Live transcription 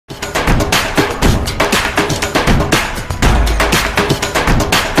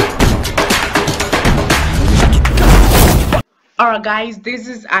Alright guys, this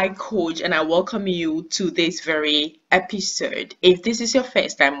is iCoach and I welcome you to this very episode. If this is your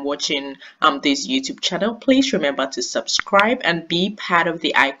first time watching this YouTube channel, please remember to subscribe and be part of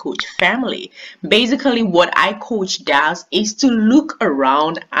the iCoach family. Basically what iCoach does is to look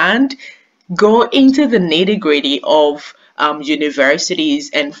around and go into the nitty-gritty of universities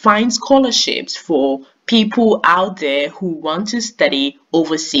and find scholarships for people out there who want to study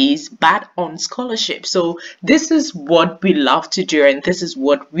overseas but on scholarship. So this is what we love to do and this is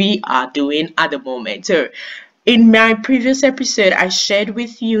what we are doing at the moment. So in my previous episode, I shared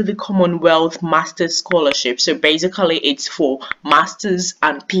with you the Commonwealth Master's Scholarship. So basically, it's for Masters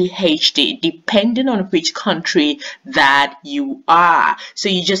and PhD, depending on which country that you are. So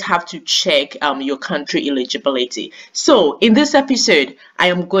you just have to check your country eligibility. So in this episode, I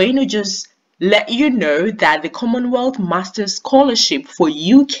am going to just let you know that the Commonwealth Master's Scholarship for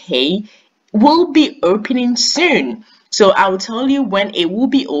UK will be opening soon. So I will tell you when it will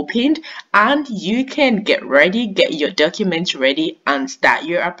be opened and you can get ready, get your documents ready and start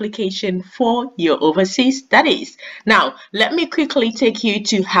your application for your overseas studies. Now, let me quickly take you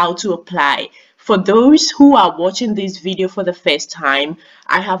to how to apply. For those who are watching this video for the first time,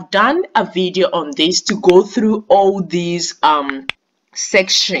 I have done a video on this to go through all these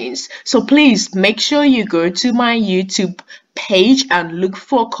sections. So please make sure you go to my YouTube page and look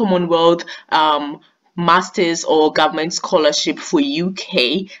for Commonwealth Masters or Government Scholarship for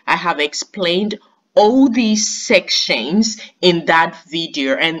UK. I have explained all these sections in that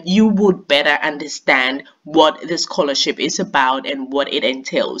video and you would better understand what the scholarship is about and what it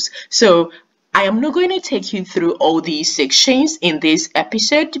entails. So I am not going to take you through all these sections in this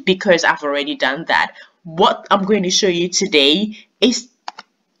episode because I've already done that. What I'm going to show you today is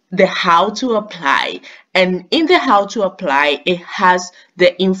the how to apply, and in the how to apply it has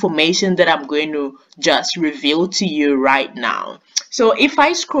the information that I'm going to just reveal to you right now. So if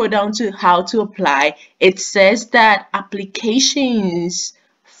I scroll down to how to apply, it says that applications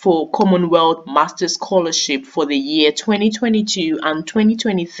for Commonwealth Master Scholarship for the year 2022 and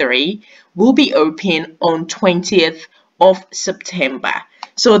 2023 will be open on 20th of September.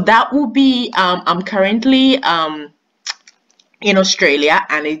 So that will be I'm currently in Australia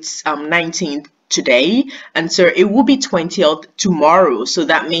and it's 19th today, and so it will be 20th tomorrow. So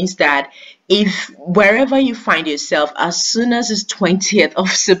that means that if wherever you find yourself, as soon as it's 20th of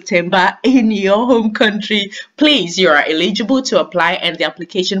September in your home country, please, you are eligible to apply and the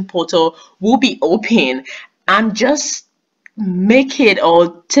application portal will be open. And just make it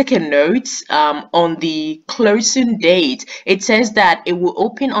or take a note on the closing date. It says that it will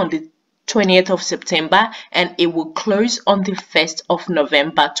open on the 20th of September and it will close on the 1st of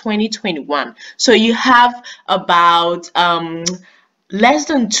November 2021. So you have about less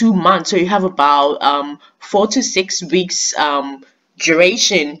than 2 months, so you have about 4 to 6 weeks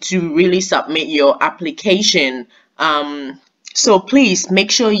duration to really submit your application. So please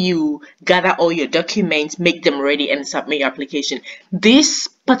make sure you gather all your documents, make them ready and submit your application. This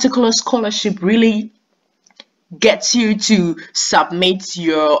particular scholarship really gets you to submit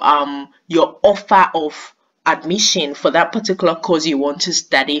your offer of admission for that particular course you want to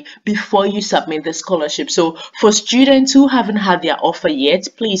study before you submit the scholarship. So for students who haven't had their offer yet,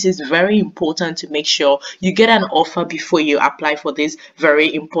 please, it's very important to make sure you get an offer before you apply for this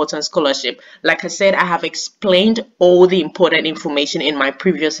very important scholarship. Like I said, I have explained all the important information in my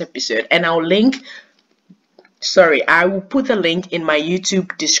previous episode, and I will put the link in my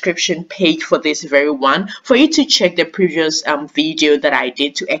YouTube description page for this very one for you to check the previous video that I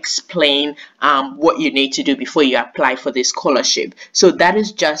did to explain what you need to do before you apply for this scholarship. So that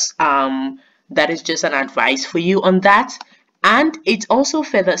is just an advice for you on that. And it also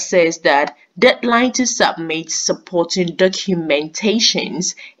further says that deadline to submit supporting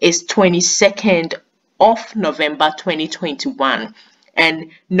documentations is 22nd of November 2021.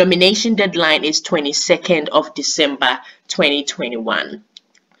 And nomination deadline is 22nd of December 2021.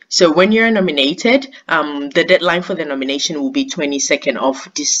 So when you're nominated, the deadline for the nomination will be 22nd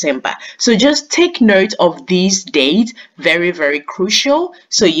of December. So just take note of these dates, very, very crucial,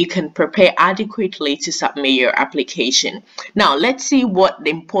 so you can prepare adequately to submit your application. Now, let's see what the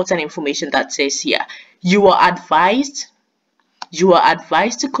important information that says here. You are advised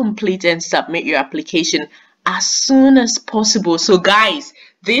to complete and submit your application as soon as possible. So guys,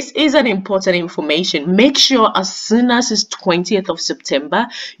 this is an important information. Make sure as soon as it's 20th of September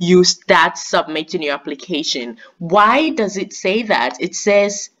you start submitting your application. Why does it say that? It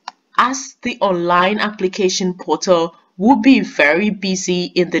says as the online application portal will be very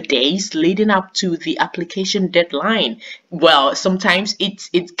busy in the days leading up to the application deadline. Well, sometimes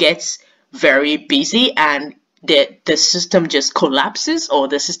it gets very busy and the system just collapses or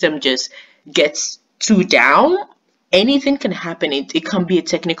the system just gets too down, anything can happen. It can be a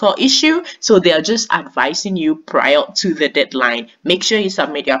technical issue, so they are just advising you prior to the deadline, make sure you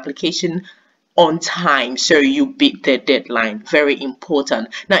submit your application on time so you beat the deadline. Very important.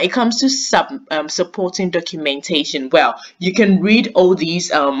 Now it comes to supporting documentation. Well, you can read all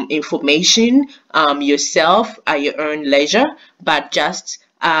these information yourself at your own leisure, but just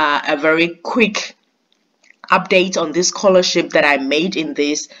a very quick update on this scholarship that I made in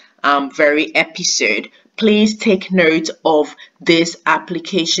this very episode. Please take note of this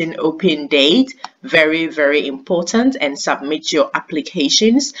application open date. Very, very important, and submit your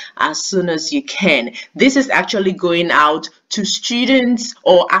applications as soon as you can. This is actually going out to students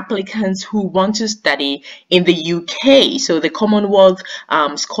or applicants who want to study in the UK. So the Commonwealth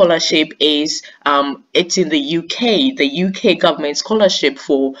scholarship is it's in the UK, the UK government scholarship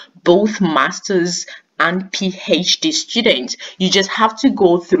for both masters and PhD students. You just have to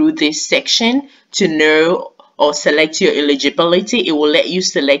go through this section to know or select your eligibility. It will let you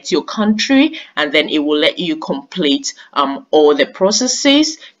select your country, and then it will let you complete all the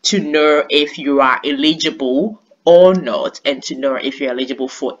processes to know if you are eligible or not, and to know if you're eligible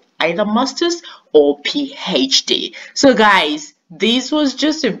for either masters or PhD. So guys, this was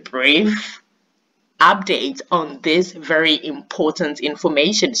just a brief update on this very important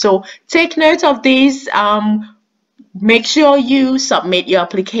information. So take note of this. Make sure you submit your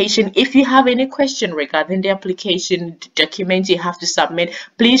application. If you have any question regarding the application, the document you have to submit,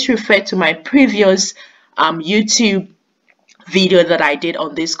 please refer to my previous YouTube video that I did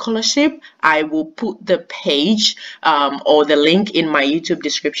on this scholarship. I will put the page or the link in my YouTube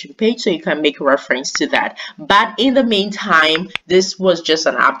description page, so you can make reference to that. But in the meantime, this was just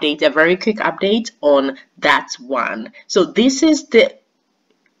an update, a very quick update on that one. So this is the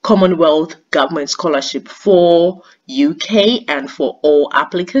Commonwealth Government Scholarship for UK and for all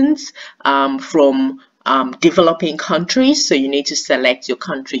applicants from developing countries. So you need to select your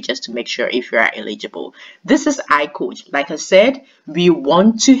country just to make sure if you are eligible. This is iCoach. Like I said, we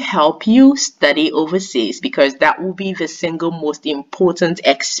want to help you study overseas, because that will be the single most important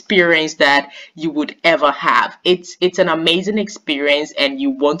experience that you would ever have. It's an amazing experience, and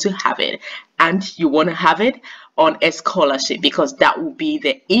you want to have it, and you want to have it on a scholarship, because that will be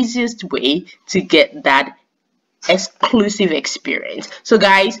the easiest way to get that exclusive experience. So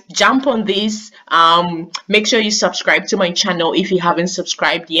guys, jump on this. Make sure you subscribe to my channel if you haven't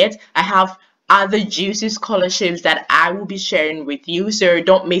subscribed yet. I have other juicy scholarships that I will be sharing with you, so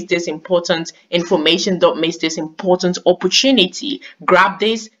don't miss this important information. Don't miss this important opportunity. Grab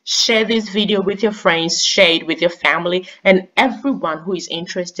this, share this video with your friends, share it with your family, and everyone who is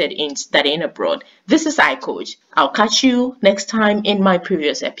interested in studying abroad. This is iCoach. I'll catch you next time in my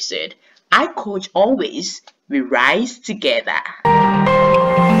previous episode. iCoach always, we rise together.